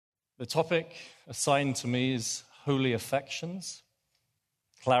The topic assigned to me is holy affections,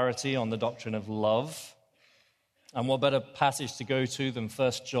 clarity on the doctrine of love. And what better passage to go to than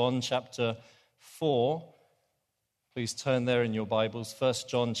 1 John chapter 4. Please turn there in your Bibles, 1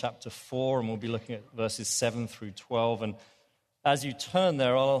 John chapter 4, and we'll be looking at verses 7 through 12. And as you turn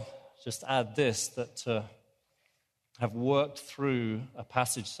there, I'll just add this, that to have worked through a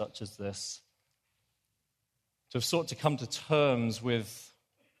passage such as this, to have sought to come to terms with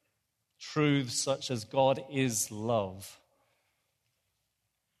truths such as God is love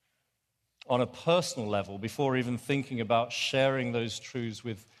on a personal level, before even thinking about sharing those truths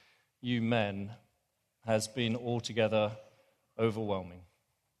with you men, has been altogether overwhelming.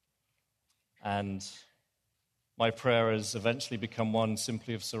 And my prayer has eventually become one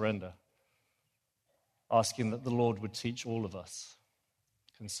simply of surrender, asking that the Lord would teach all of us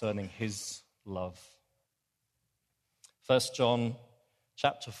concerning his love. 1 John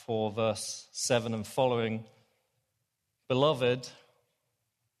chapter 4, verse 7 and following, "Beloved,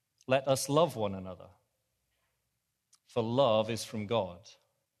 let us love one another, for love is from God.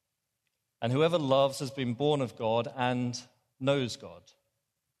 And whoever loves has been born of God and knows God.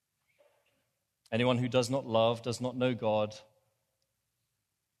 Anyone who does not love does not know God,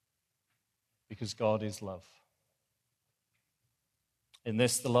 because God is love. In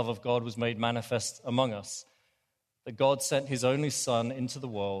this, the love of God was made manifest among us, that God sent his only Son into the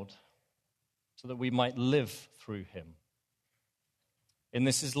world so that we might live through him. In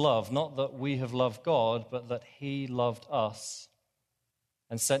this is love, not that we have loved God, but that he loved us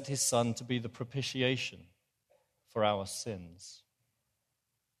and sent his Son to be the propitiation for our sins.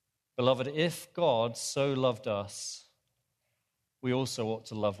 Beloved, if God so loved us, we also ought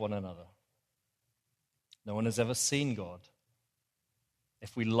to love one another. No one has ever seen God.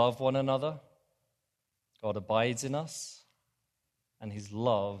 If we love one another, God abides in us, and his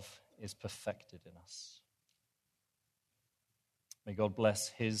love is perfected in us." May God bless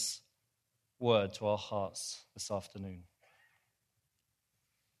his word to our hearts this afternoon.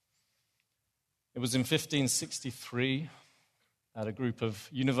 It was in 1563 that a group of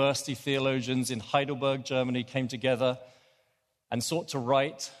university theologians in Heidelberg, Germany, came together and sought to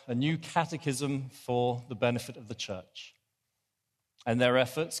write a new catechism for the benefit of the church. And their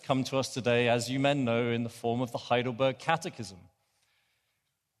efforts come to us today, as you men know, in the form of the Heidelberg Catechism.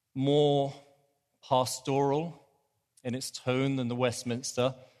 More pastoral in its tone than the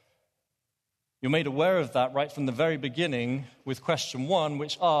Westminster. You're made aware of that right from the very beginning with question 1,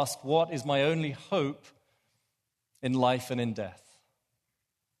 which asks, "What is my only hope in life and in death?"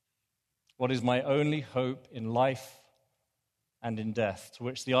 What is my only hope in life and in death? To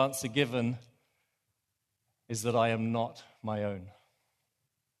which the answer given is that I am not my own.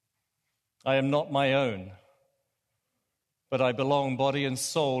 I am not my own, but I belong body and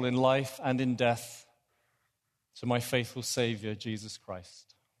soul in life and in death to my faithful Savior, Jesus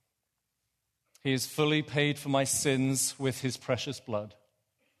Christ. He has fully paid for my sins with his precious blood.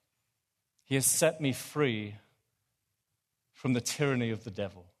 He has set me free from the tyranny of the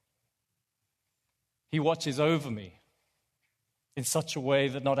devil. He watches over me in such a way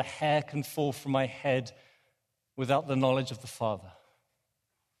that not a hair can fall from my head without the knowledge of the Father.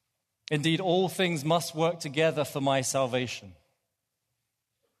 Indeed, all things must work together for my salvation.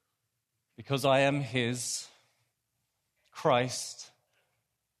 Because I am his, Christ,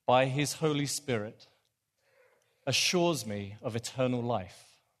 by his Holy Spirit, assures me of eternal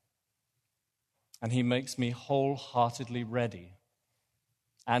life. And he makes me wholeheartedly ready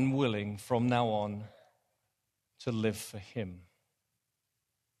and willing from now on to live for him.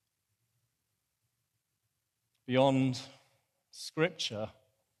 Beyond Scripture,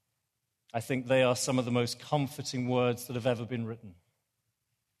 I think they are some of the most comforting words that have ever been written.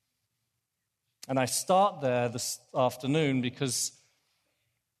 And I start there this afternoon because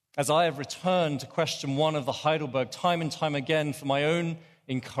as I have returned to question 1 of the Heidelberg time and time again for my own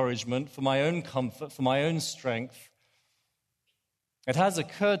encouragement, for my own comfort, for my own strength, it has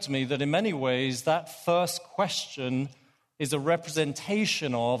occurred to me that in many ways that first question is a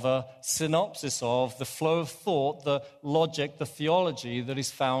representation of, a synopsis of, the flow of thought, the logic, the theology that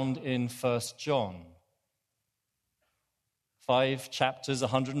is found in 1 John. 5 chapters,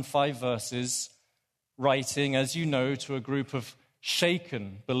 105 verses, writing, as you know, to a group of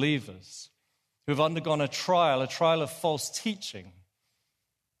shaken believers who have undergone a trial of false teaching,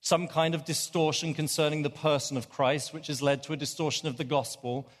 some kind of distortion concerning the person of Christ, which has led to a distortion of the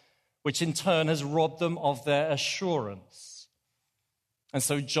gospel, which in turn has robbed them of their assurance. And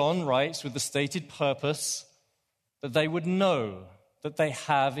so John writes with the stated purpose that they would know that they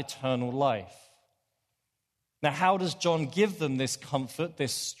have eternal life. Now, how does John give them this comfort,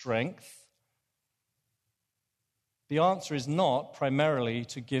 this strength? The answer is not primarily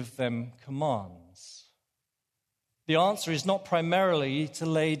to give them commands. The answer is not primarily to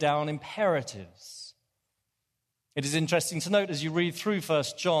lay down imperatives. It is interesting to note as you read through 1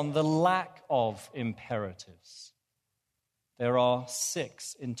 John the lack of imperatives. There are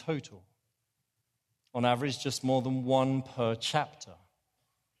 6 in total. On average, just more than 1 per chapter.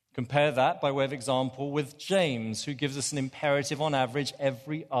 Compare that, by way of example, with James, who gives us an imperative on average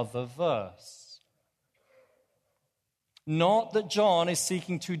every other verse. Not that John is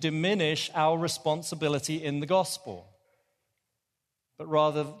seeking to diminish our responsibility in the gospel, but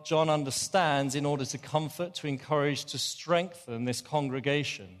rather John understands in order to comfort, to encourage, to strengthen this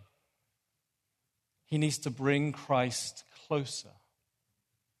congregation, he needs to bring Christ closer.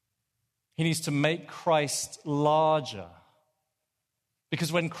 He needs to make Christ larger.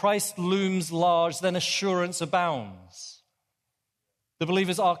 Because when Christ looms large, then assurance abounds. The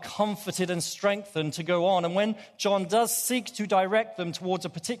believers are comforted and strengthened to go on. And when John does seek to direct them towards a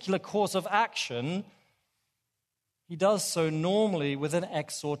particular course of action, he does so normally with an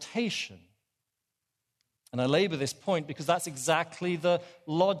exhortation. And I labor this point because that's exactly the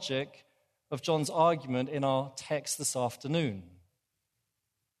logic of John's argument in our text this afternoon.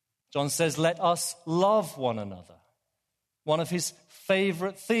 John says, let us love one another. One of his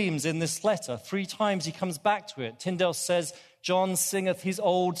favorite themes in this letter. 3 times he comes back to it. Tyndale says, John singeth his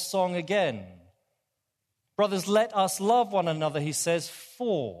old song again. Brothers, let us love one another, he says,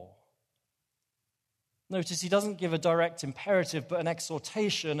 for. Notice he doesn't give a direct imperative, but an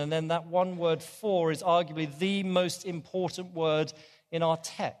exhortation, and then that one word for is arguably the most important word in our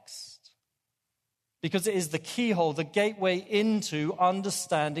text. Because it is the keyhole, the gateway into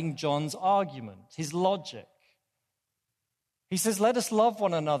understanding John's argument, his logic. He says, let us love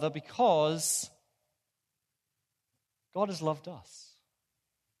one another because God has loved us.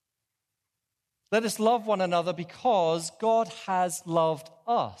 Let us love one another because God has loved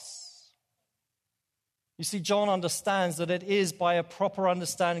us. You see, John understands that it is by a proper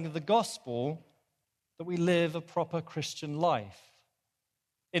understanding of the gospel that we live a proper Christian life.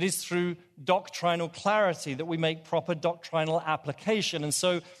 It is through doctrinal clarity that we make proper doctrinal application. And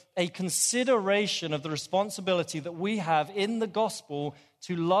so a consideration of the responsibility that we have in the gospel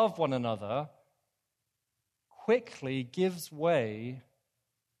to love one another quickly gives way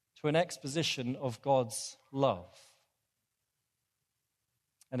to an exposition of God's love.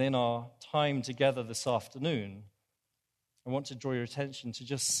 And in our time together this afternoon, I want to draw your attention to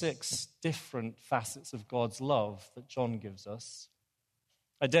just 6 different facets of God's love that John gives us.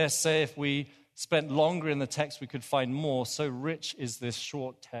 I dare say if we spent longer in the text, we could find more. So rich is this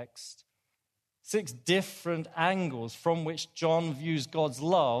short text. 6 different angles from which John views God's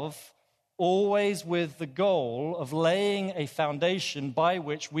love, always with the goal of laying a foundation by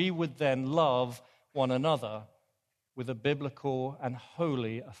which we would then love one another with a biblical and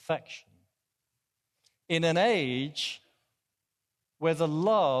holy affection. In an age where the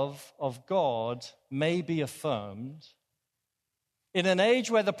love of God may be affirmed, in an age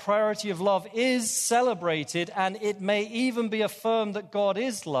where the priority of love is celebrated and it may even be affirmed that God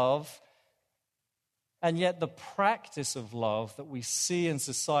is love, and yet the practice of love that we see in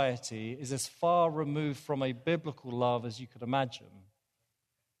society is as far removed from a biblical love as you could imagine.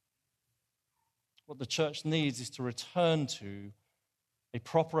 What the church needs is to return to a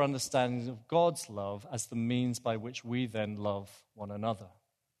proper understanding of God's love as the means by which we then love one another.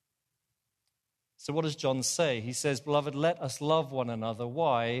 So what does John say? He says, beloved, let us love one another.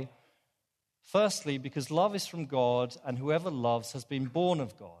 Why? Firstly, because love is from God, and whoever loves has been born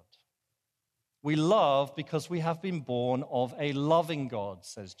of God. We love because we have been born of a loving God,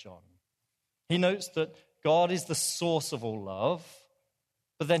 says John. He notes that God is the source of all love,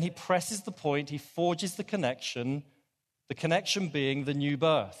 but then he presses the point, he forges the connection being the new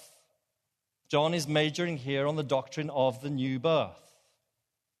birth. John is majoring here on the doctrine of the new birth.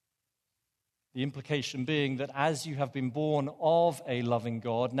 The implication being that as you have been born of a loving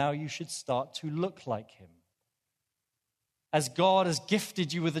God, now you should start to look like him. As God has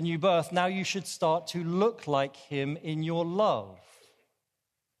gifted you with a new birth, now you should start to look like him in your love.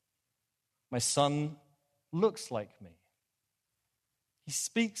 My son looks like me. He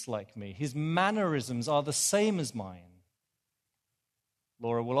speaks like me. His mannerisms are the same as mine.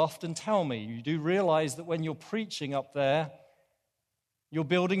 Laura will often tell me, you do realize that when you're preaching up there, you're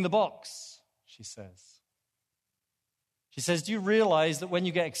building the box, she says. She says, do you realize that when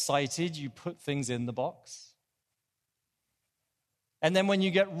you get excited, you put things in the box? And then when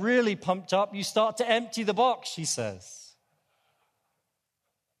you get really pumped up, you start to empty the box, she says.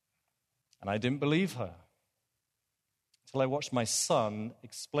 And I didn't believe her. till I watched my son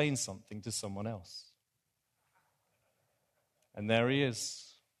explain something to someone else. And there he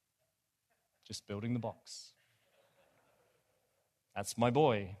is, just building the box. That's my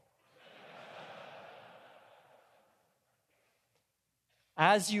boy.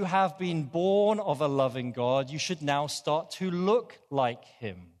 As you have been born of a loving God, you should now start to look like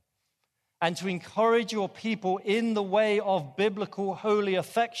him. And to encourage your people in the way of biblical holy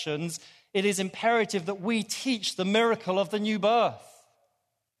affections, it is imperative that we teach the miracle of the new birth.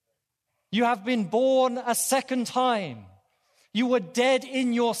 You have been born a second time. You were dead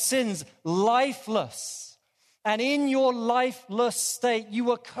in your sins, lifeless. And in your lifeless state, you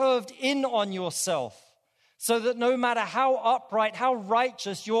were curved in on yourself, so that no matter how upright, how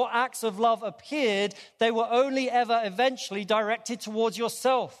righteous your acts of love appeared, they were only ever eventually directed towards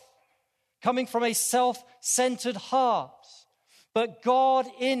yourself, coming from a self-centered heart. But God,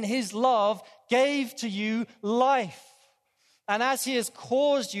 in his love, gave to you life. And as he has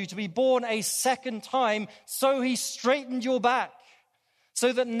caused you to be born a second time, so he straightened your back,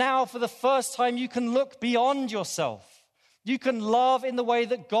 so that now for the first time you can look beyond yourself. You can love in the way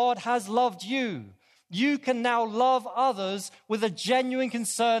that God has loved you. You can now love others with a genuine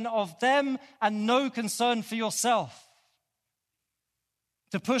concern of them and no concern for yourself.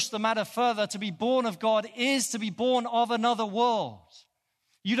 To push the matter further, to be born of God is to be born of another world.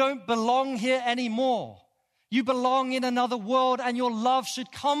 You don't belong here anymore. You belong in another world, and your love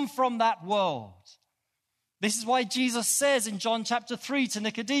should come from that world. This is why Jesus says in John chapter 3 to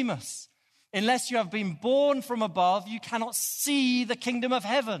Nicodemus, unless you have been born from above, you cannot see the kingdom of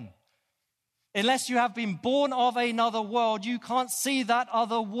heaven. Unless you have been born of another world, you can't see that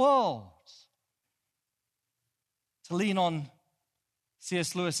other world. To lean on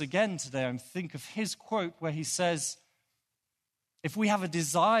C.S. Lewis again today, I think of his quote where he says, if we have a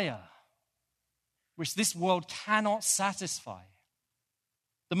desire which this world cannot satisfy,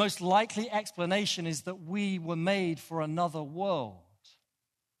 the most likely explanation is that we were made for another world.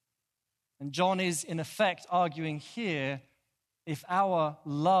 And John is in effect arguing here, if our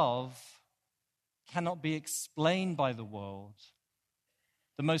love cannot be explained by the world,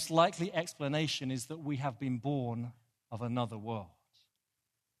 the most likely explanation is that we have been born of another world.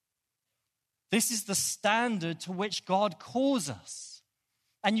 This is the standard to which God calls us.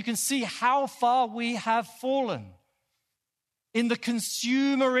 And you can see how far we have fallen in the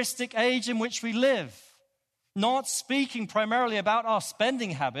consumeristic age in which we live. Not speaking primarily about our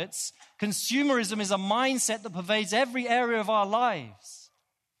spending habits, consumerism is a mindset that pervades every area of our lives.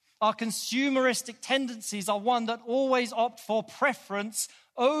 Our consumeristic tendencies are one that always opt for preference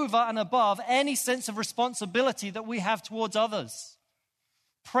over and above any sense of responsibility that we have towards others.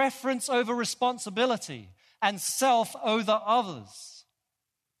 Preference over responsibility and self over others.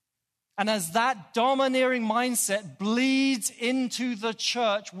 And as that domineering mindset bleeds into the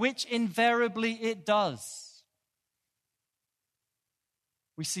church, which invariably it does,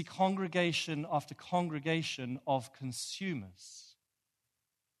 we see congregation after congregation of consumers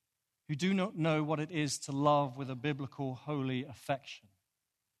who do not know what it is to love with a biblical, holy affection.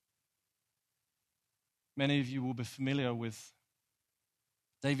 Many of you will be familiar with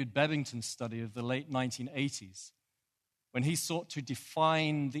David Bebbington's study of the late 1980s, when he sought to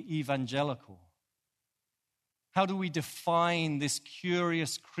define the evangelical. How do we define this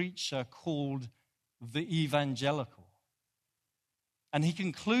curious creature called the evangelical? And he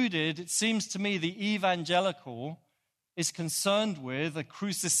concluded, it seems to me the evangelical is concerned with a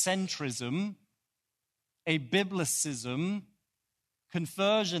crucicentrism, a biblicism,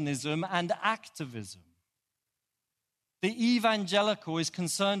 conversionism, and activism. The evangelical is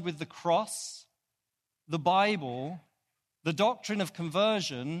concerned with the cross, the Bible, the doctrine of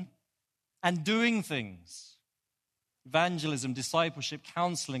conversion, and doing things. Evangelism, discipleship,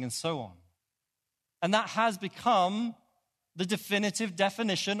 counseling, and so on. And that has become the definitive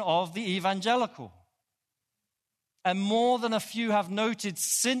definition of the evangelical. And more than a few have noted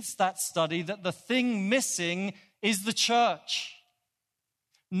since that study that the thing missing is the church.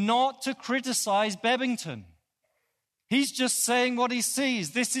 Not to criticize Bebbington. He's just saying what he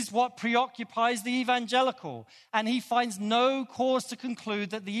sees. This is what preoccupies the evangelical. And he finds no cause to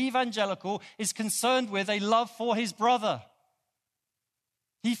conclude that the evangelical is concerned with a love for his brother.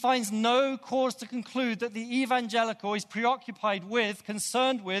 He finds no cause to conclude that the evangelical is preoccupied with,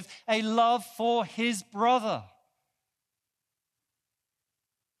 concerned with, a love for his brother.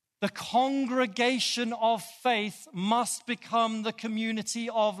 The congregation of faith must become the community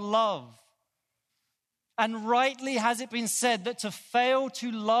of love. And rightly has it been said that to fail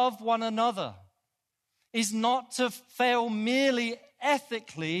to love one another is not to fail merely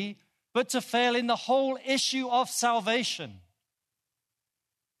ethically, but to fail in the whole issue of salvation.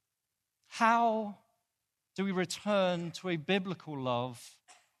 How do we return to a biblical love?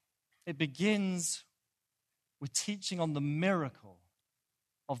 It begins with teaching on the miracle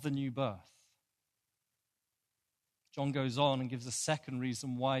of the new birth. John goes on and gives a second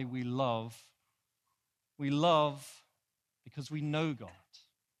reason why we love. We love because we know God.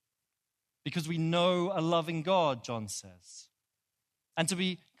 Because we know a loving God, John says. And to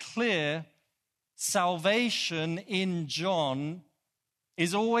be clear, salvation in John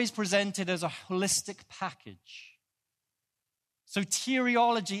is always presented as a holistic package.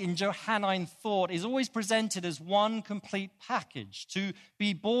 Soteriology in Johannine thought is always presented as one complete package. To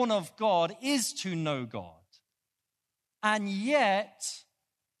be born of God is to know God. And yet,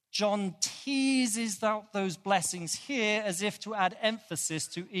 John teases out those blessings here as if to add emphasis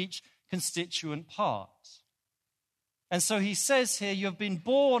to each constituent part. And so he says here, you have been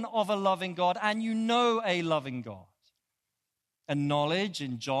born of a loving God and you know a loving God. And knowledge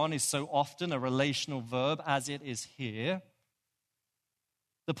in John is so often a relational verb as it is here.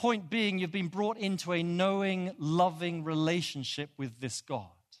 The point being, you've been brought into a knowing, loving relationship with this God.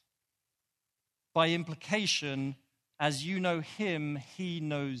 By implication, as you know him, he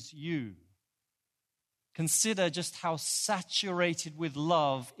knows you. Consider just how saturated with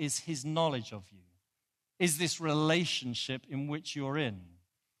love is his knowledge of you, is this relationship in which you're in.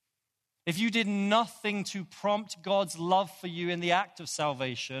 If you did nothing to prompt God's love for you in the act of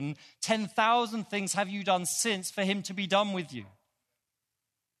salvation, 10,000 things have you done since for him to be done with you.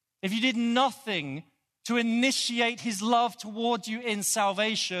 If you did nothing to initiate his love towards you in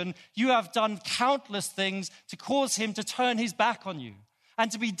salvation, you have done countless things to cause him to turn his back on you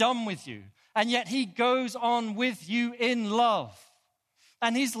and to be done with you. And yet he goes on with you in love.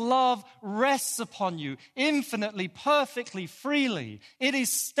 And his love rests upon you infinitely, perfectly, freely. It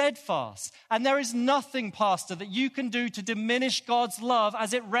is steadfast. And there is nothing, Pastor, that you can do to diminish God's love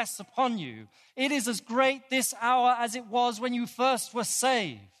as it rests upon you. It is as great this hour as it was when you first were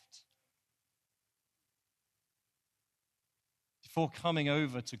saved. Before coming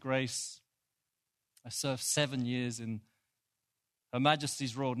over to Grace, I served 7 years in Her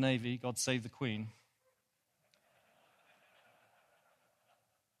Majesty's Royal Navy, God save the Queen.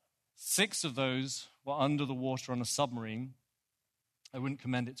 6 of those were under the water on a submarine. I wouldn't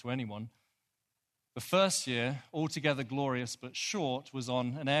commend it to anyone. The first year, altogether glorious but short, was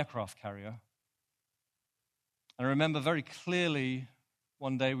on an aircraft carrier. And I remember very clearly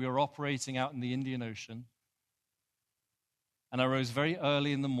one day we were operating out in the Indian Ocean. And I rose very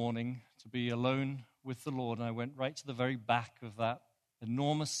early in the morning to be alone with the Lord. And I went right to the very back of that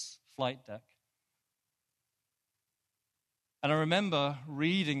enormous flight deck. And I remember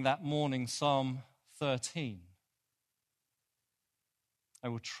reading that morning Psalm 13. I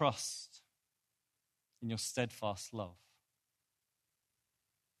will trust in your steadfast love.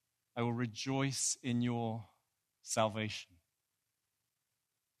 I will rejoice in your salvation.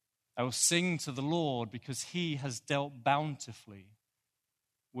 I will sing to the Lord because he has dealt bountifully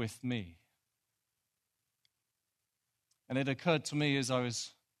with me. And it occurred to me as I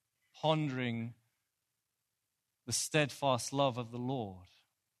was pondering the steadfast love of the Lord.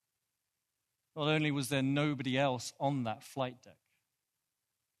 Not only was there nobody else on that flight deck,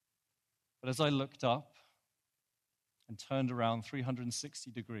 but as I looked up and turned around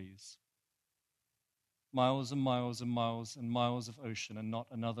 360 degrees, miles and miles and miles and miles of ocean and not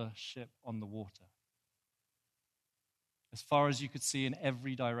another ship on the water. As far as you could see in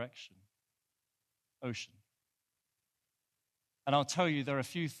every direction, ocean. And I'll tell you, there are a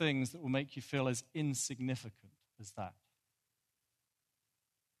few things that will make you feel as insignificant as that.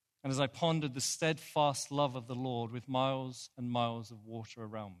 And as I pondered the steadfast love of the Lord with miles and miles of water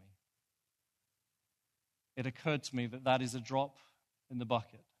around me, it occurred to me that that is a drop in the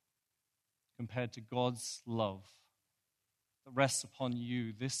bucket compared to God's love that rests upon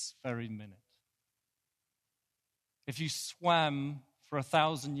you this very minute. If you swam for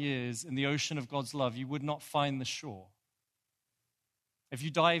 1,000 years in the ocean of God's love, you would not find the shore. If you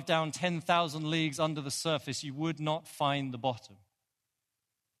dive down 10,000 leagues under the surface, you would not find the bottom.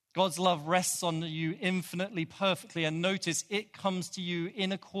 God's love rests on you infinitely, perfectly, and notice it comes to you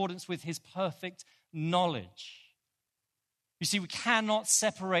in accordance with his perfect knowledge. You see, we cannot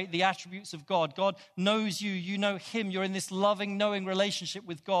separate the attributes of God. God knows you, you know him, you're in this loving, knowing relationship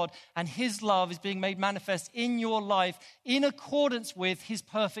with God, and his love is being made manifest in your life in accordance with his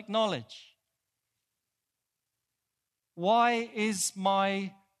perfect knowledge. Why is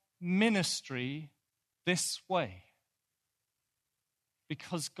my ministry this way?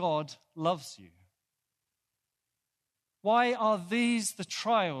 Because God loves you. Why are these the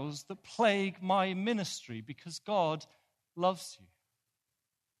trials that plague my ministry? Because God loves you.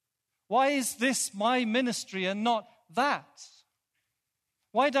 Why is this my ministry and not that?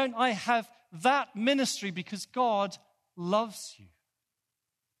 Why don't I have that ministry? Because God loves you.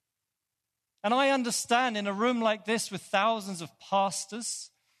 And I understand in a room like this with thousands of pastors,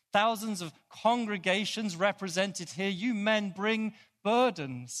 thousands of congregations represented here, you men bring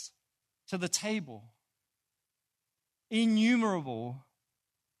burdens to the table. Innumerable,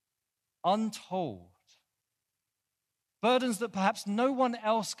 untold. Burdens that perhaps no one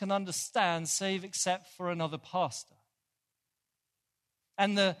else can understand save except for another pastor.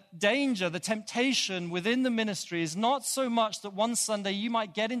 And the danger, the temptation within the ministry is not so much that one Sunday you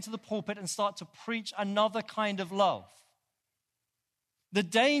might get into the pulpit and start to preach another kind of love. The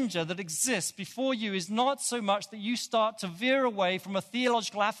danger that exists before you is not so much that you start to veer away from a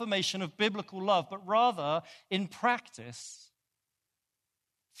theological affirmation of biblical love, but rather in practice,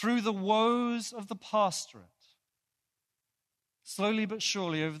 through the woes of the pastorate, slowly but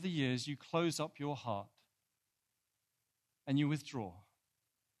surely over the years, you close up your heart and you withdraw.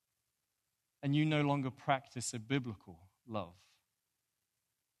 And you no longer practice a biblical love.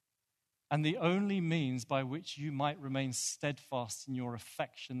 And the only means by which you might remain steadfast in your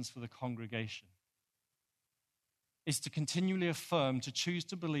affections for the congregation is to continually affirm, to choose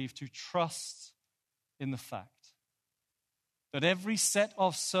to believe, to trust in the fact that every set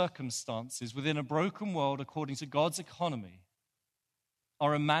of circumstances within a broken world, according to God's economy,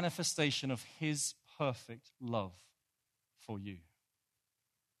 are a manifestation of His perfect love for you.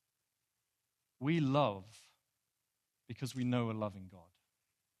 We love because we know a loving God.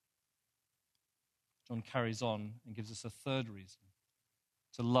 John carries on and gives us a third reason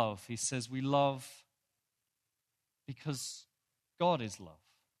to love. He says we love because God is love.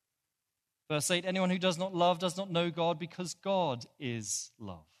 Verse 8, anyone who does not love does not know God because God is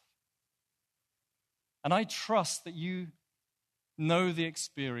love. And I trust that you know the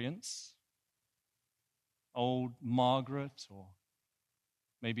experience. Old Margaret, or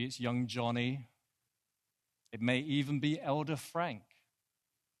maybe it's young Johnny. It may even be Elder Frank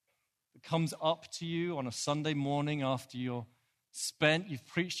that comes up to you on a Sunday morning after you've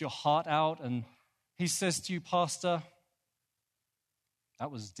preached your heart out, and he says to you, Pastor,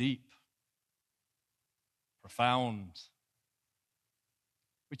 that was deep, profound,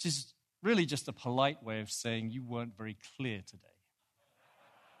 which is really just a polite way of saying you weren't very clear today.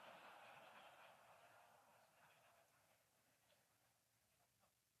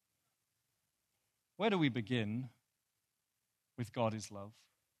 Where do we begin with God is love?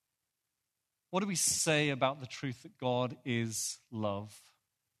 What do we say about the truth that God is love?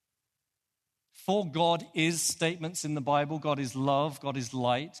 4 God is statements in the Bible. God is love, God is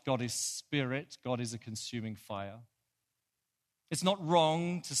light, God is spirit, God is a consuming fire. It's not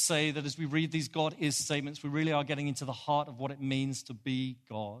wrong to say that as we read these God is statements, we really are getting into the heart of what it means to be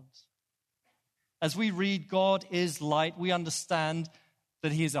God. As we read God is light, we understand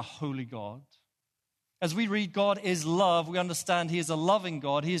that He is a holy God. As we read God is love, we understand He is a loving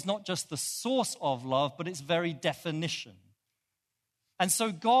God. He is not just the source of love, but its very definition. And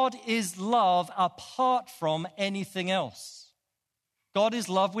so God is love apart from anything else. God is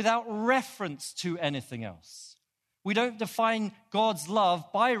love without reference to anything else. We don't define God's love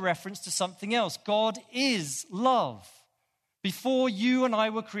by reference to something else. God is love. Before you and I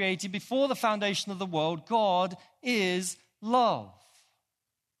were created, before the foundation of the world, God is love.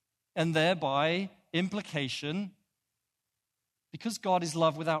 And thereby, implication, because God is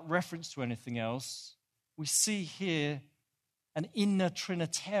love without reference to anything else, we see here an inner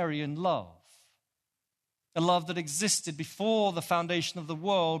Trinitarian love. A love that existed before the foundation of the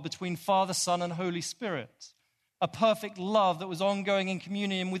world between Father, Son, and Holy Spirit. A perfect love that was ongoing in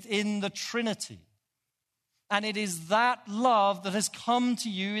communion within the Trinity. And it is that love that has come to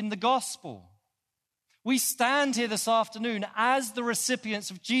you in the gospel. We stand here this afternoon as the recipients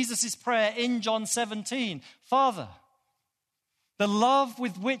of Jesus' prayer in John 17. Father, the love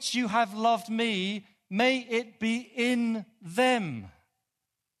with which you have loved me, may it be in them.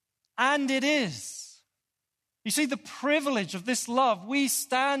 And it is. You see the privilege of this love. We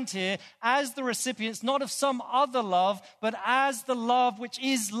stand here as the recipients, not of some other love, but as the love, which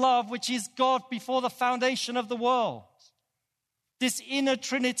is God before the foundation of the world. This inner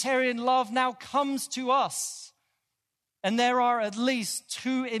Trinitarian love now comes to us. And there are at least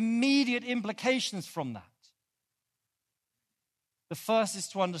 2 immediate implications from that. The first is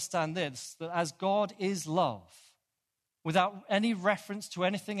to understand this, that as God is love, without any reference to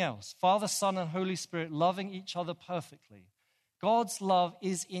anything else, Father, Son, and Holy Spirit loving each other perfectly, God's love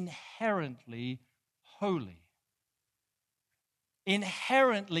is inherently holy.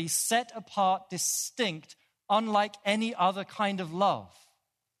 inherently set apart, distinct, unlike any other kind of love.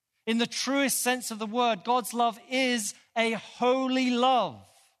 In the truest sense of the word, God's love is a holy love.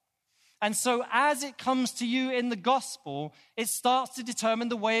 And so as it comes to you in the gospel, it starts to determine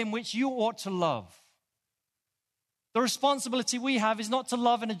the way in which you ought to love. The responsibility we have is not to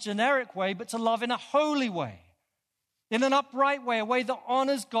love in a generic way, but to love in a holy way, in an upright way, a way that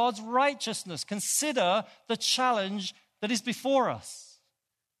honors God's righteousness. Consider the challenge that is before us.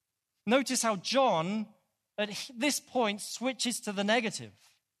 Notice how John, at this point, switches to the negative.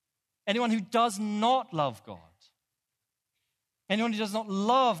 Anyone who does not love God, anyone who does not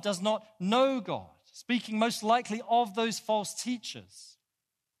love, does not know God, speaking most likely of those false teachers.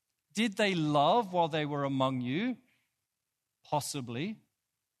 Did they love while they were among you? Possibly.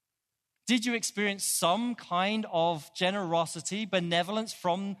 Did you experience some kind of generosity, benevolence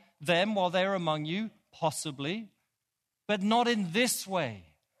from them while they were among you? Possibly. But not in this way.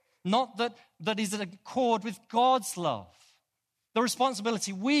 Not that is in accord with God's love. The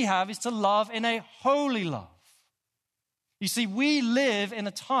responsibility we have is to love in a holy love. You see, we live in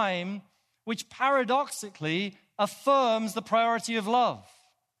a time which paradoxically affirms the priority of love.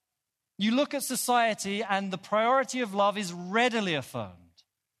 You look at society and the priority of love is readily affirmed.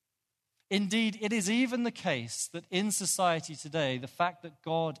 Indeed, it is even the case that in society today, the fact that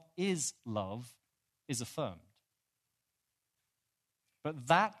God is love is affirmed. But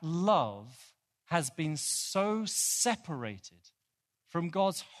that love has been so separated from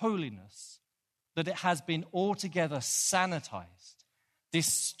God's holiness that it has been altogether sanitized,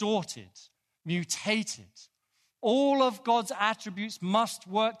 distorted, mutated. All of God's attributes must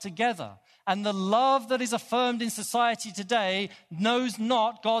work together. And the love that is affirmed in society today knows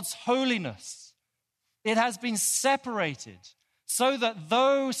not God's holiness. It has been separated so that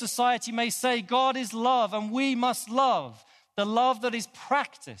though society may say God is love and we must love, the love that is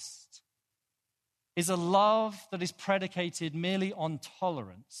practiced is a love that is predicated merely on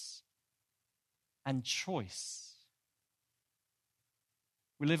tolerance and choice.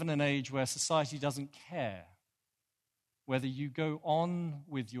 We live in an age where society doesn't care whether you go on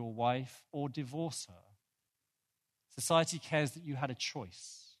with your wife or divorce her. Society cares that you had a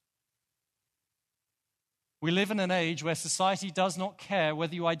choice. We live in an age where society does not care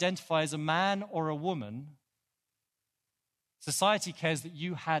whether you identify as a man or a woman. Society cares that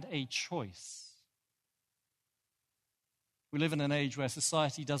you had a choice. We live in an age where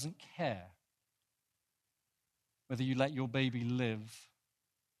society doesn't care whether you let your baby live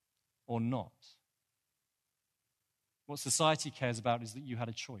or not. What society cares about is that you had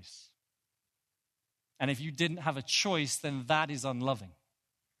a choice. And if you didn't have a choice, then that is unloving.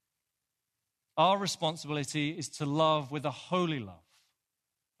 Our responsibility is to love with a holy love,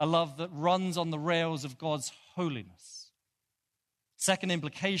 a love that runs on the rails of God's holiness. Second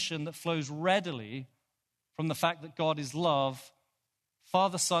implication that flows readily from the fact that God is love,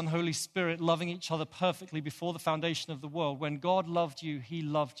 Father, Son, Holy Spirit, loving each other perfectly before the foundation of the world. When God loved you, he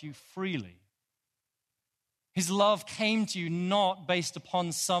loved you freely. His love came to you not based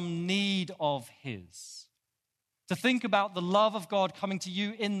upon some need of his. To think about the love of God coming to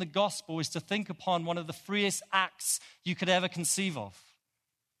you in the gospel is to think upon one of the freest acts you could ever conceive of.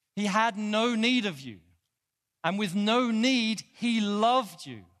 He had no need of you, and with no need, he loved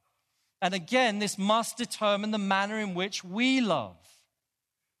you. And again, this must determine the manner in which we love.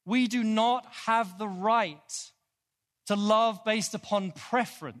 We do not have the right to love based upon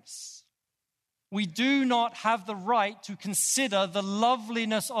preference. We do not have the right to consider the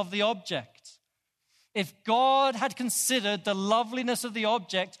loveliness of the object. If God had considered the loveliness of the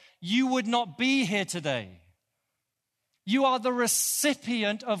object, you would not be here today. You are the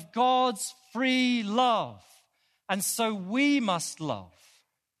recipient of God's free love. And so we must love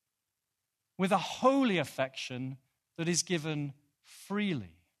with a holy affection that is given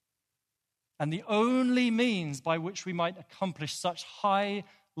freely. And the only means by which we might accomplish such high,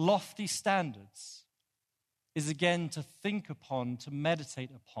 lofty standards is again to think upon, to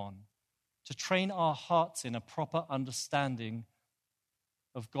meditate upon, to train our hearts in a proper understanding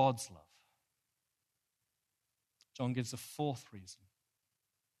of God's love. John gives a fourth reason.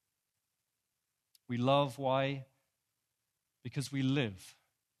 We love, why? Because we live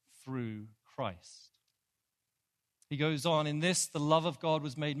through Christ. He goes on, in this, the love of God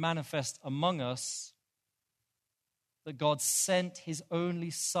was made manifest among us, that God sent his only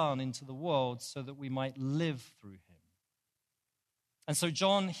Son into the world so that we might live through him. And so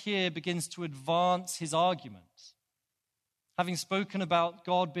John here begins to advance his argument. Having spoken about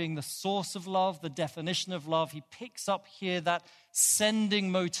God being the source of love, the definition of love, he picks up here that sending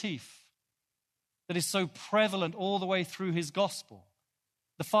motif. that is so prevalent all the way through his gospel.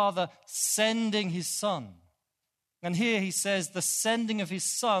 The Father sending his Son. And here he says the sending of his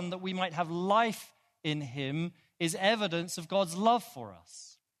Son that we might have life in him is evidence of God's love for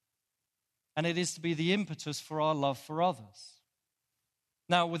us. And it is to be the impetus for our love for others.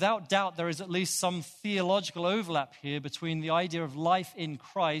 Now, without doubt, there is at least some theological overlap here between the idea of life in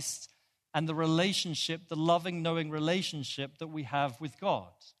Christ and the relationship, the loving, knowing relationship that we have with God.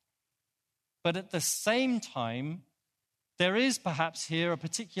 But at the same time, there is perhaps here a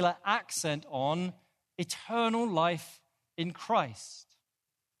particular accent on eternal life in Christ,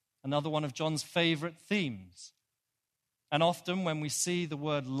 another one of John's favorite themes. And often when we see the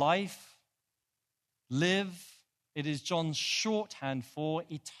word life, live, it is John's shorthand for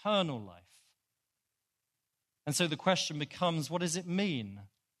eternal life. And so the question becomes, what does it mean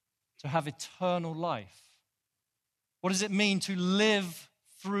to have eternal life? What does it mean to live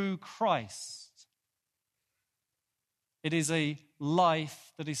through Christ? It is a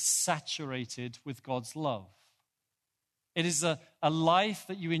life that is saturated with God's love. It is a life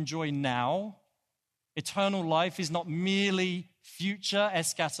that you enjoy now. Eternal life is not merely future,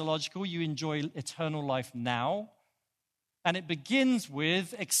 eschatological. You enjoy eternal life now. And it begins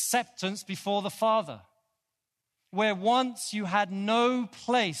with acceptance before the Father, where once you had no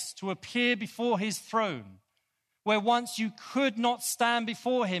place to appear before his throne, where once you could not stand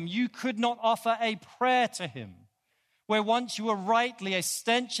before him, you could not offer a prayer to him, where once you were rightly a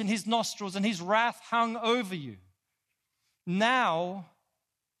stench in his nostrils and his wrath hung over you. Now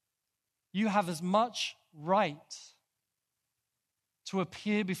you have as much right to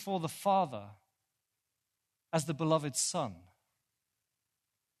appear before the Father as the beloved Son.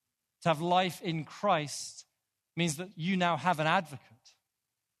 To have life in Christ means that you now have an advocate.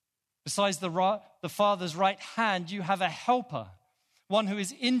 Besides the Father's right hand, you have a helper, one who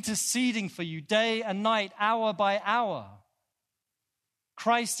is interceding for you day and night, hour by hour.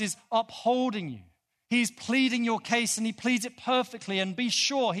 Christ is upholding you. He's pleading your case, and he pleads it perfectly. And be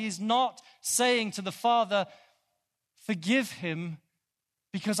sure he is not saying to the Father, forgive him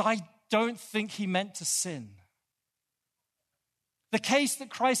because I don't think he meant to sin. The case that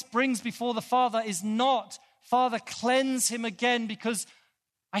Christ brings before the Father is not, Father, cleanse him again because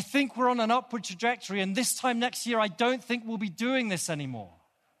I think we're on an upward trajectory, and this time next year, I don't think we'll be doing this anymore.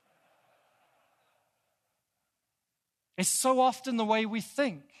 It's so often the way we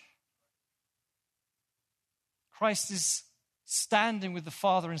think. Christ is standing with the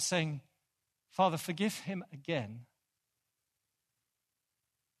Father and saying, Father, forgive him again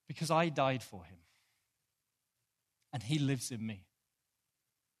because I died for him and he lives in me.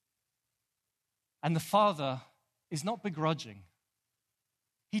 And the Father is not begrudging.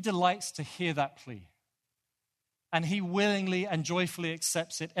 He delights to hear that plea. And he willingly and joyfully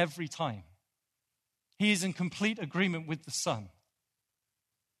accepts it every time. He is in complete agreement with the Son.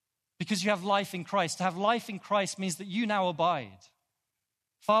 Because you have life in Christ. To have life in Christ means that you now abide.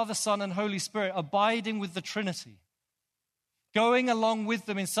 Father, Son, and Holy Spirit abiding with the Trinity. Going along with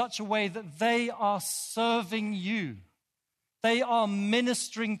them in such a way that they are serving you. They are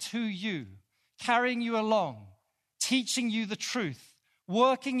ministering to you, carrying you along, teaching you the truth,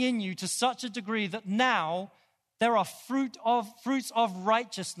 working in you to such a degree that now there are fruits of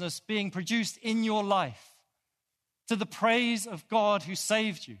righteousness being produced in your life to the praise of God who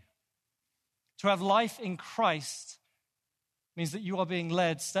saved you. To have life in Christ means that you are being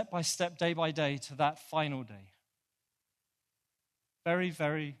led step by step, day by day to that final day. Very,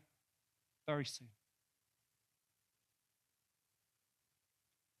 very, very soon.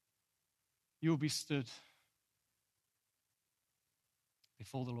 You will be stood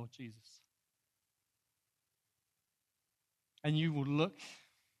before the Lord Jesus. And you will look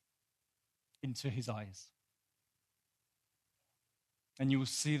into his eyes. And you will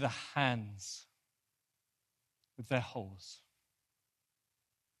see the hands with their holes.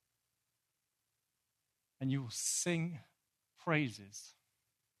 And you will sing praises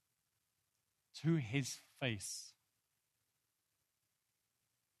to his face.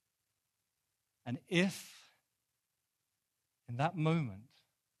 And if in that moment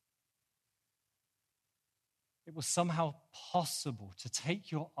it was somehow possible to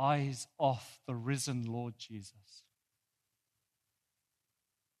take your eyes off the risen Lord Jesus,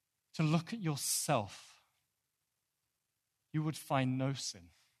 to look at yourself, you would find no sin.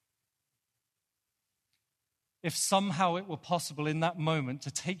 If somehow it were possible in that moment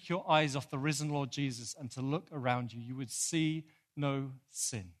to take your eyes off the risen Lord Jesus and to look around you, you would see no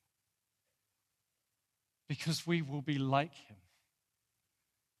sin. Because we will be like him.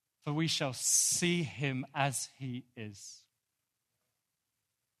 For we shall see him as he is.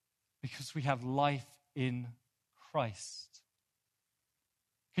 Because we have life in Christ.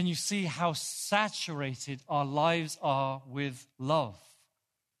 Can you see how saturated our lives are with love?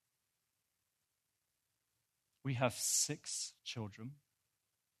 We have 6 children.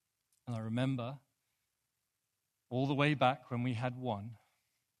 And I remember all the way back when we had 1,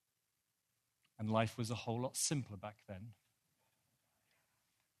 and life was a whole lot simpler back then.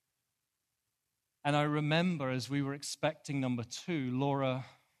 And I remember as we were expecting number 2, Laura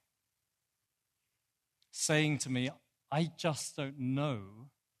saying to me, I just don't know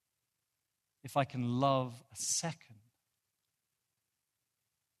if I can love a second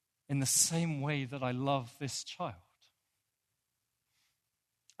in the same way that I love this child.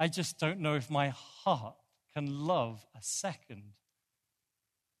 I just don't know if my heart can love a second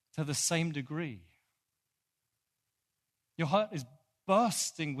to the same degree. Your heart is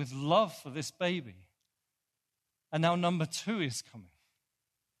bursting with love for this baby. And now number 2 is coming.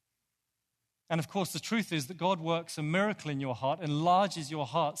 And of course, the truth is that God works a miracle in your heart, enlarges your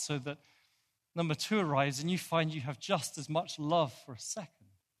heart so that number 2 arrives and you find you have just as much love for a second.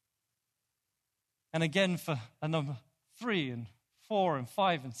 And again for a number 3 and 4 and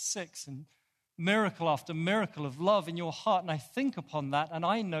 5 and 6 and miracle after miracle of love in your heart. And I think upon that and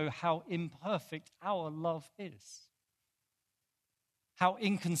I know how imperfect our love is. How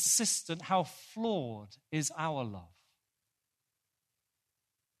inconsistent, how flawed is our love.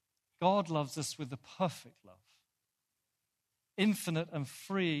 God loves us with a perfect love, infinite and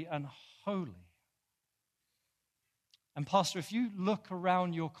free and holy. And Pastor, if you look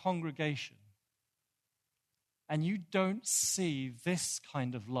around your congregation and you don't see this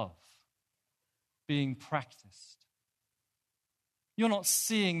kind of love being practiced, you're not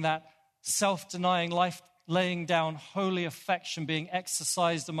seeing that self-denying, life-laying down, holy affection being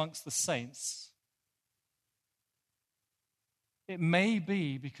exercised amongst the saints, it may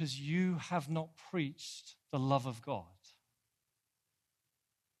be because you have not preached the love of God.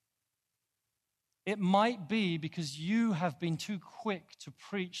 It might be because you have been too quick to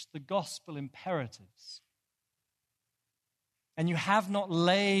preach the gospel imperatives. And you have not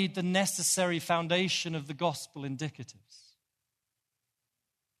laid the necessary foundation of the gospel indicatives.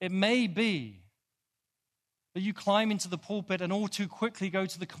 It may be that you climb into the pulpit and all too quickly go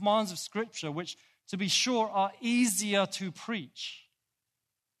to the commands of Scripture, which, to be sure, are easier to preach,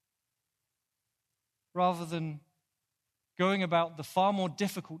 rather than going about the far more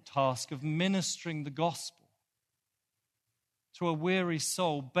difficult task of ministering the gospel to a weary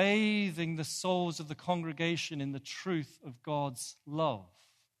soul, bathing the souls of the congregation in the truth of God's love.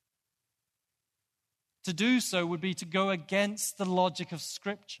 To do so would be to go against the logic of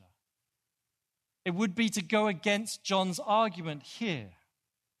Scripture. It would be to go against John's argument here.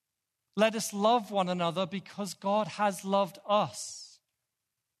 Let us love one another because God has loved us.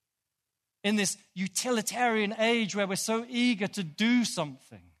 In this utilitarian age where we're so eager to do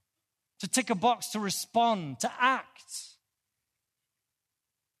something, to tick a box, to respond, to act,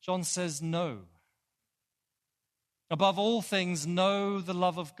 John says no. Above all things, know the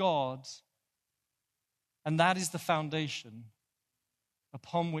love of God, and that is the foundation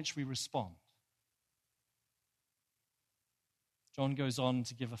upon which we respond. John goes on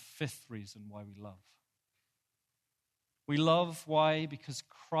to give a 5th reason why we love. We love, why? Because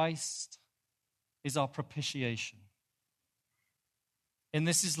Christ is our propitiation. And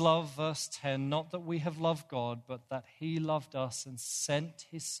this is love, verse 10, not that we have loved God, but that he loved us and sent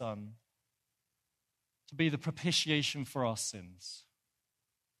his Son to be the propitiation for our sins.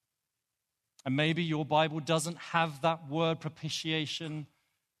 And maybe your Bible doesn't have that word propitiation,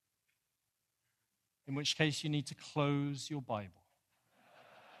 in which case you need to close your Bible.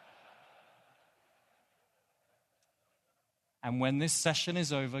 And when this session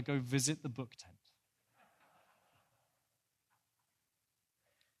is over, go visit the book tent.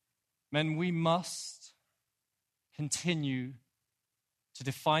 Men, we must continue to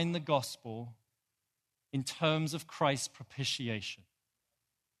define the gospel in terms of Christ's propitiation.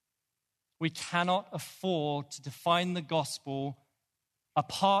 We cannot afford to define the gospel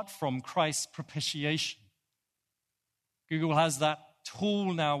apart from Christ's propitiation. Google has that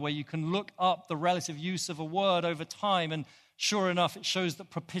tool now where you can look up the relative use of a word over time, and sure enough, it shows that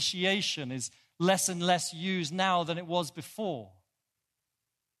propitiation is less and less used now than it was before.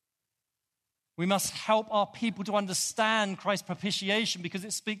 We must help our people to understand Christ's propitiation because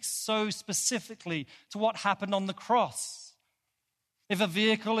it speaks so specifically to what happened on the cross. If a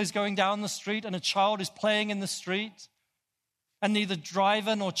vehicle is going down the street and a child is playing in the street, and neither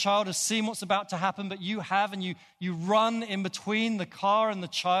driver nor child has seen what's about to happen, but you have, and you run in between the car and the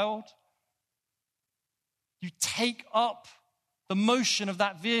child, you take up the motion of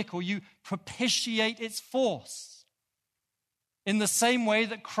that vehicle. You propitiate its force. In the same way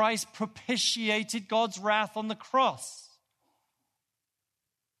that Christ propitiated God's wrath on the cross.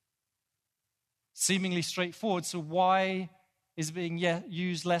 Seemingly straightforward, so why is it being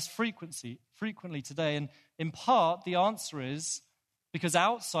used less frequently today? And in part, the answer is because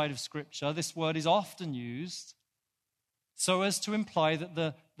outside of Scripture, this word is often used so as to imply that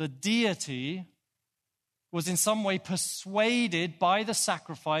the deity was in some way persuaded by the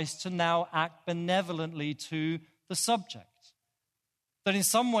sacrifice to now act benevolently to the subject. That in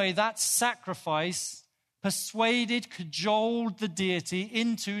some way that sacrifice persuaded, cajoled the deity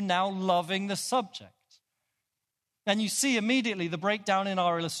into now loving the subject. And you see immediately the breakdown in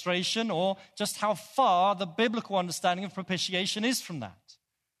our illustration, or just how far the biblical understanding of propitiation is from that.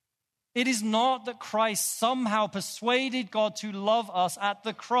 It is not that Christ somehow persuaded God to love us at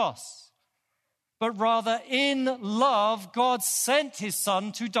the cross, but rather in love, God sent his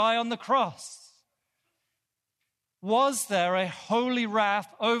Son to die on the cross. Was there a holy wrath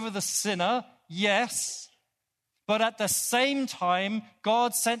over the sinner? Yes. But at the same time,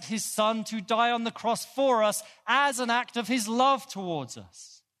 God sent his Son to die on the cross for us as an act of his love towards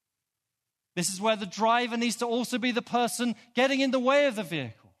us. This is where the driver needs to also be the person getting in the way of the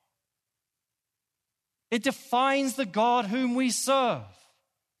vehicle. It defines the God whom we serve.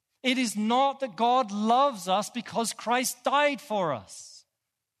 It is not that God loves us because Christ died for us,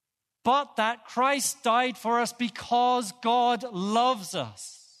 but that Christ died for us because God loves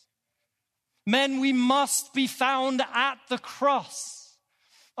us. Men, we must be found at the cross.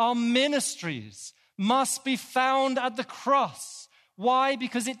 Our ministries must be found at the cross. Why?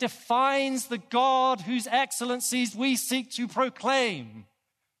 Because it defines the God whose excellencies we seek to proclaim.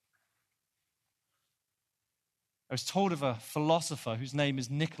 I was told of a philosopher whose name is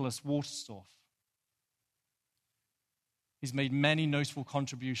Nicholas Waterstorff. He's made many notable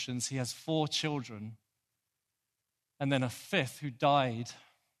contributions. He has 4 children, and then a 5th who died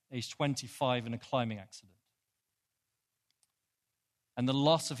aged 25 in a climbing accident. And the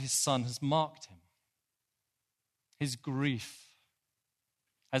loss of his son has marked him. His grief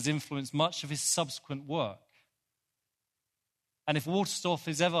has influenced much of his subsequent work. And if Waterstorff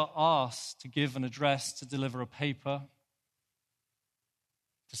is ever asked to give an address, to deliver a paper,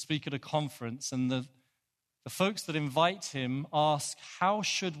 to speak at a conference, and the folks that invite him ask, "How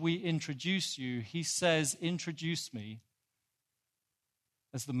should we introduce you?" he says, "Introduce me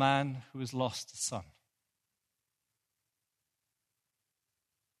as the man who has lost a son."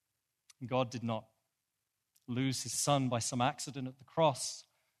 God did not lose his son by some accident at the cross,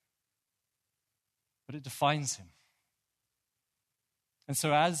 but it defines him. And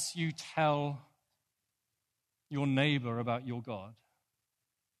so as you tell your neighbor about your God,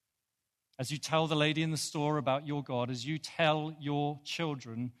 as you tell the lady in the store about your God, as you tell your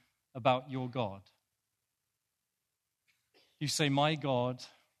children about your God, you say, "My God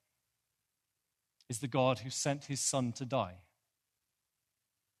is the God who sent his son to die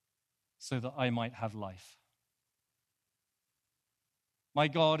so that I might have life. My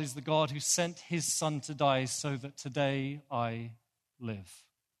God is the God who sent his son to die so that today I live."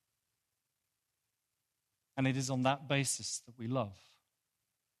 And it is on that basis that we love.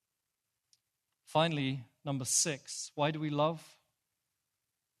 Finally, number 6, why do we love?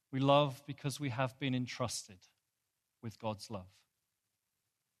 We love because we have been entrusted with God's love.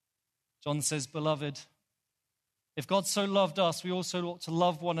 John says, "Beloved, if God so loved us, we also ought to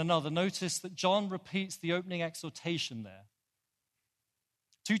love one another." Notice that John repeats the opening exhortation there.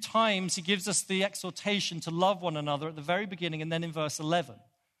 2 times he gives us the exhortation to love one another at the very beginning and then in verse 11.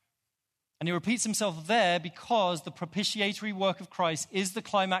 And he repeats himself there because the propitiatory work of Christ is the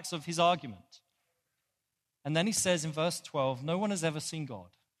climax of his argument. And then he says in verse 12, "No one has ever seen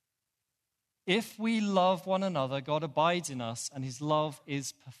God. If we love one another, God abides in us and his love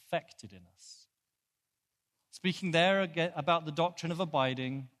is perfected in us." Speaking there again about the doctrine of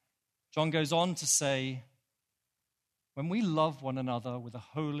abiding, John goes on to say, when we love one another with a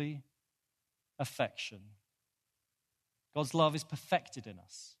holy affection, God's love is perfected in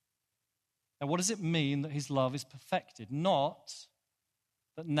us. Now, what does it mean that his love is perfected? Not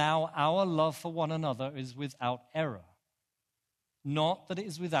that now our love for one another is without error. Not that it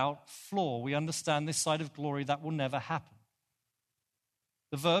is without flaw. We understand this side of glory that will never happen.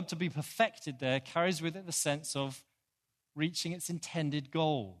 The verb to be perfected there carries with it the sense of reaching its intended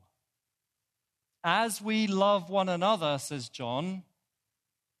goal. As we love one another, says John,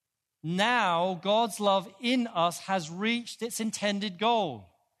 now God's love in us has reached its intended goal.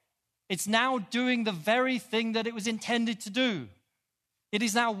 It's now doing the very thing that it was intended to do. It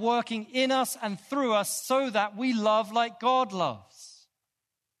is now working in us and through us so that we love like God loves.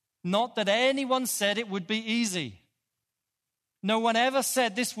 Not that anyone said it would be easy. No one ever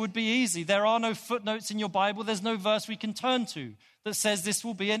said this would be easy. There are no footnotes in your Bible. There's no verse we can turn to that says this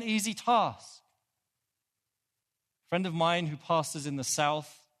will be an easy task. A friend of mine who pastors in the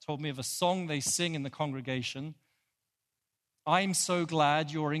South told me of a song they sing in the congregation. I'm so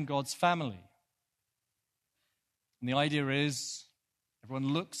glad you're in God's family. And the idea is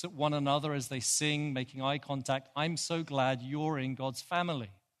everyone looks at one another as they sing, making eye contact. I'm so glad you're in God's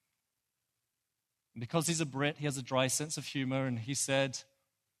family. And because he's a Brit, he has a dry sense of humor, and he said,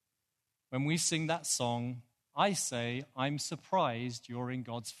 when we sing that song, I say, I'm surprised you're in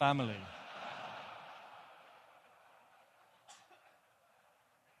God's family.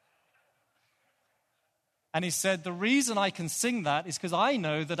 And he said, the reason I can sing that is because I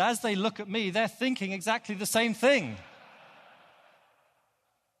know that as they look at me, they're thinking exactly the same thing.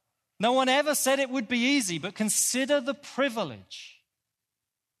 No one ever said it would be easy, but consider the privilege.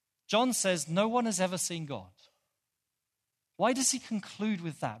 John says, no one has ever seen God. Why does he conclude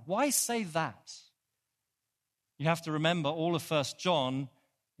with that? Why say that? You have to remember all of 1 John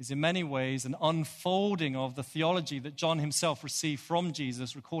is in many ways an unfolding of the theology that John himself received from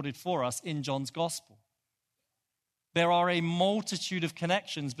Jesus, recorded for us in John's gospel. There are a multitude of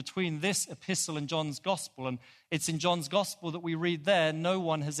connections between this epistle and John's gospel, and it's in John's gospel that we read there, no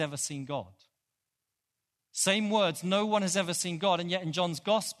one has ever seen God. Same words, no one has ever seen God, and yet in John's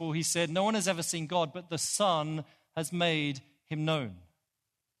gospel he said, no one has ever seen God, but the Son has made him known.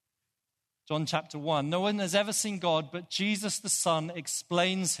 John chapter 1, no one has ever seen God, but Jesus the Son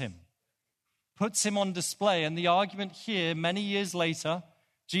explains him, puts him on display, and the argument here, many years later,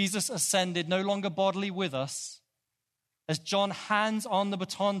 Jesus ascended, no longer bodily with us. As John hands on the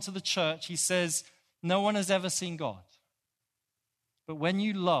baton to the church, he says, no one has ever seen God. But when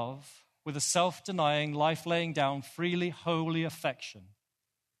you love with a self-denying, life-laying down, freely holy affection,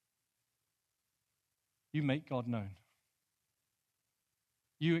 you make God known.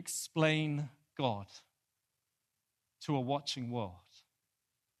 You explain God to a watching world.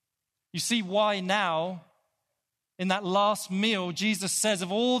 You see why now, in that last meal, Jesus says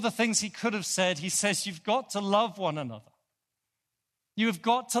of all the things he could have said, he says, you've got to love one another. You have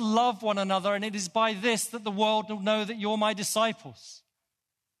got to love one another, and it is by this that the world will know that you're my disciples.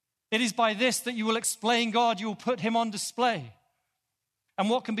 It is by this that you will explain God, you will put him on display. And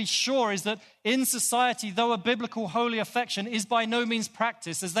what can be sure is that in society, though a biblical holy affection is by no means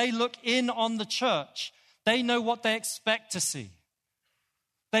practiced, as they look in on the church, they know what they expect to see.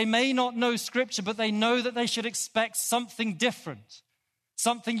 They may not know Scripture, but they know that they should expect something different,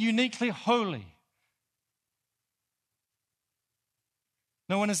 something uniquely holy.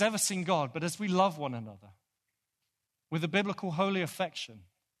 No one has ever seen God, but as we love one another with a biblical holy affection,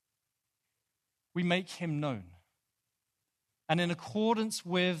 we make him known. And in accordance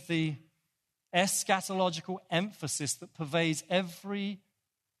with the eschatological emphasis that pervades every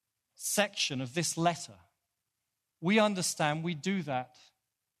section of this letter, we understand we do that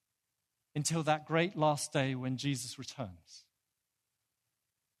until that great last day when Jesus returns.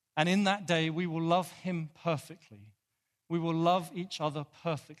 And in that day, we will love him perfectly. We will love each other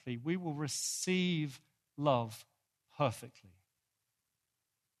perfectly. We will receive love perfectly.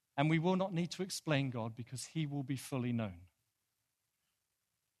 And we will not need to explain God because he will be fully known.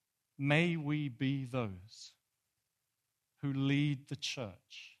 May we be those who lead the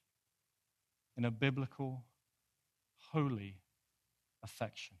church in a biblical, holy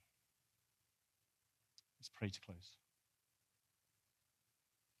affection. Let's pray to close.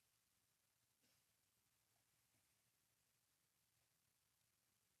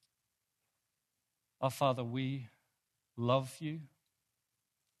 Our Father, we love you,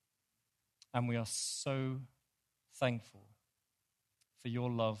 and we are so thankful for your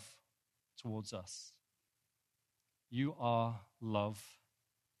love towards us. You are love,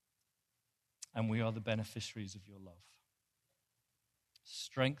 and we are the beneficiaries of your love.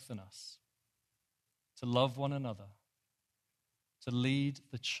 Strengthen us to love one another, to lead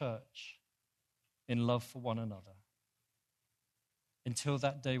the church in love for one another, until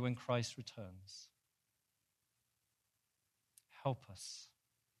that day when Christ returns. Help us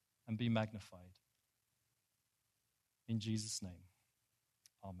and be magnified. In Jesus' name,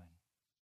 amen.